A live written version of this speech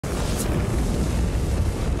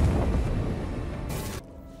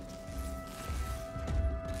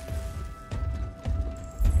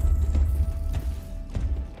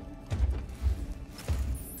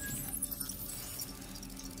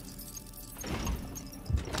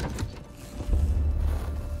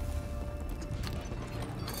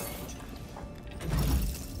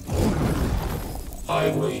I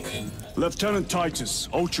awaken. Lieutenant Titus,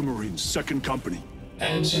 Ultramarines, 2nd Company.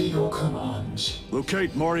 Enter your command.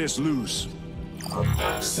 Locate Marius Luz.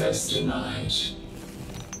 Access denied.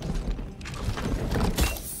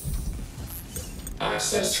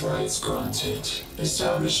 Access rights granted.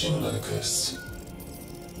 Establishing locus.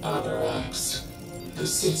 Abarax. The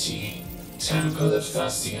city. Temple of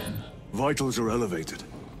Thasian. Vitals are elevated.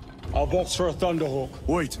 I'll box for a Thunderhawk.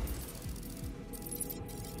 Wait.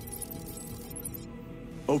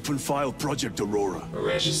 Open file Project Aurora.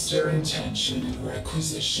 Register intention and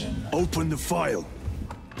requisition. Open the file.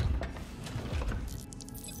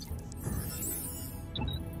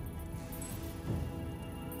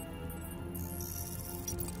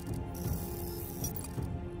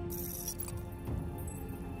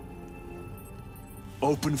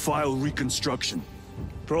 Open file reconstruction.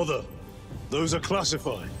 Brother, those are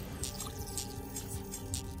classified.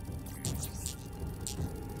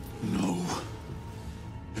 No.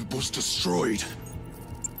 It was destroyed.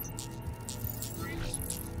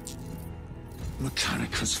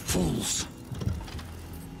 Mechanicus fools.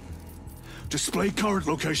 Display current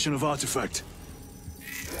location of artifact.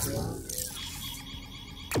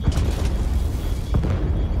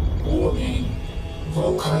 Warning.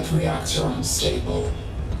 Volkite reactor unstable.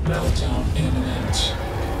 Meltdown imminent.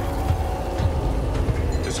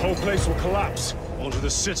 This whole place will collapse onto the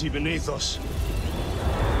city beneath us.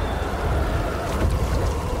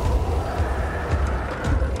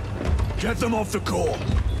 Get them off the core.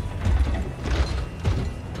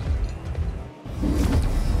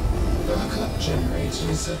 Backup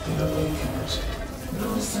generators have been awakened.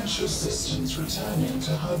 No essential systems returning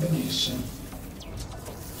to hibernation.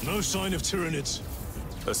 No sign of Tyranids.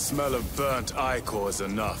 The smell of burnt ichor is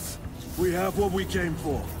enough. We have what we came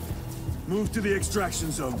for. Move to the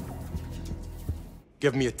extraction zone.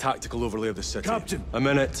 Give me a tactical overlay of the city. Captain! A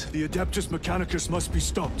minute. The Adeptus Mechanicus must be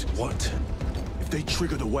stopped. What? If they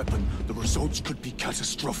trigger the weapon, the results could be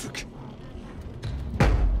catastrophic.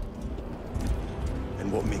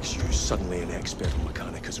 And what makes you suddenly an expert in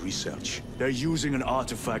Mechanicus research? They're using an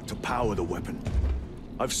artifact to power the weapon.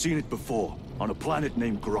 I've seen it before, on a planet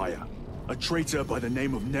named Graia. A traitor by the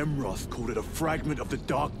name of Nemroth called it a fragment of the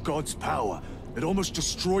Dark God's power. It almost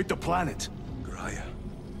destroyed the planet. Graia.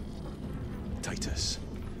 Titus,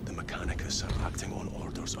 the Mechanicus are acting on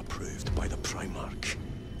orders approved by the Primarch.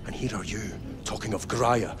 And here are you, talking of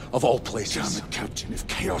Graia, of all places. Damn it, Captain. If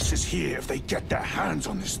Chaos is here, if they get their hands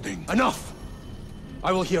on this thing... Enough!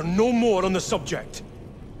 I will hear no more on the subject.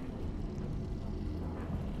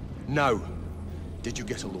 Now, did you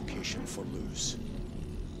get a location for Luz?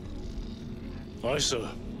 Aye, sir.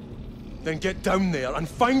 Then get down there and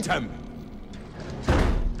find him!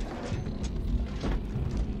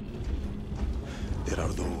 There are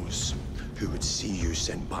those who would see you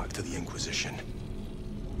sent back to the Inquisition.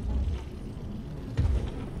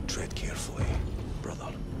 Tread carefully, brother.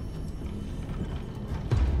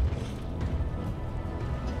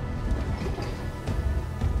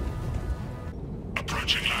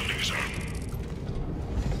 Approaching landing zone.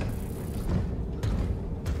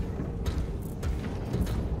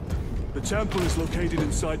 The temple is located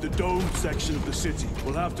inside the domed section of the city.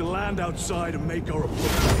 We'll have to land outside and make our approach.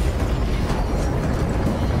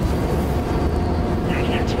 We're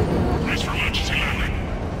hit. Brace for emergency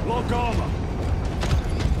landing. Lock armor.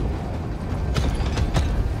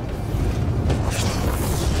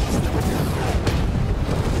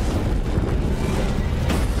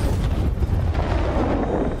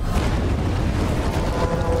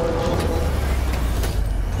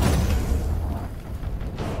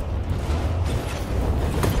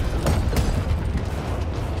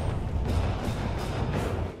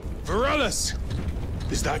 VARELLUS!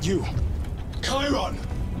 Is that you? Chiron!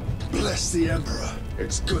 Bless the Emperor.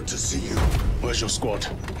 It's good to see you. Where's your squad?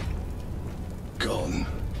 Gone.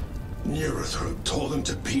 Neurothroat tore them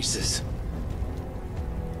to pieces.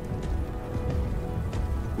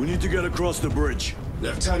 We need to get across the bridge.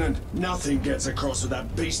 Lieutenant, nothing gets across with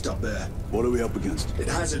that beast up there. What are we up against? It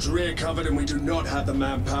has its rear covered and we do not have the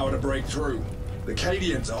manpower to break through. The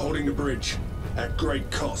Cadians are holding the bridge, at great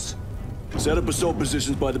cost. Set up assault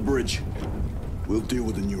positions by the bridge. We'll deal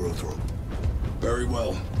with the Neurothroat. Very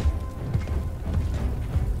well.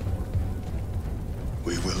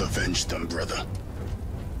 We will avenge them, brother.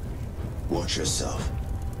 Watch yourself.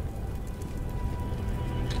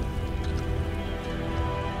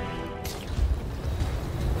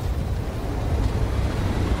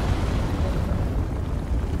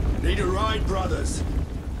 Need a ride, brothers?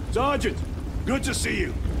 Sergeant, good to see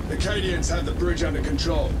you. The Cadians have the bridge under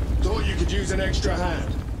control. Thought you could use an extra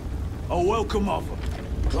hand. A welcome offer.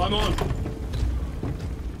 Climb on.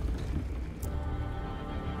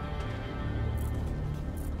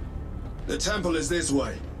 The temple is this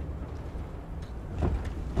way.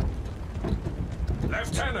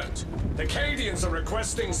 Lieutenant, the Cadians are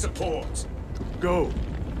requesting support. Go.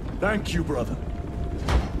 Thank you, brother.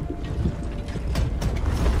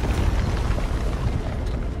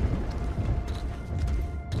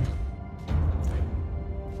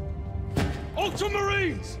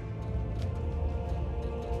 Ultramarines!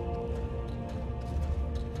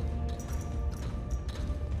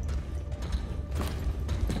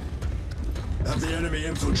 Have the enemy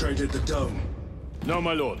infiltrated the dome? No,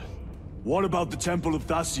 my lord. What about the Temple of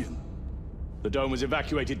Thasian? The dome was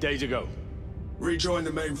evacuated days ago. Rejoin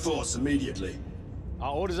the main force immediately.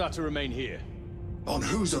 Our orders are to remain here. On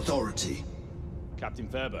whose authority? Captain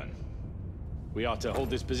Fairburn. We are to hold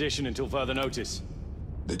this position until further notice.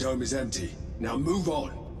 The dome is empty. Now move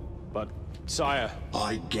on. But, sire...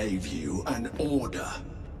 I gave you an order.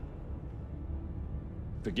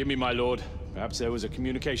 Forgive me, my lord. Perhaps there was a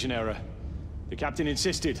communication error. The captain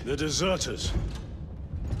insisted. The deserters.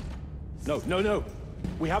 No.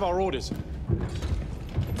 We have our orders.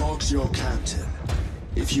 Vox your captain.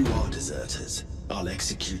 If you are deserters, I'll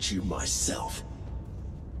execute you myself.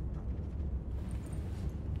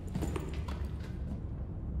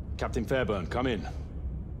 Captain Fairburn, come in.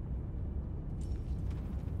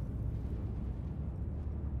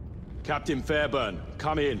 Captain Fairburn,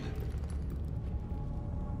 come in.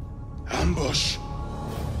 Ambush!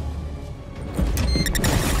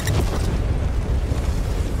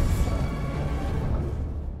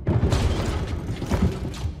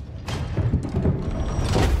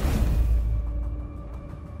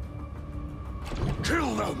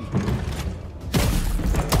 Kill them!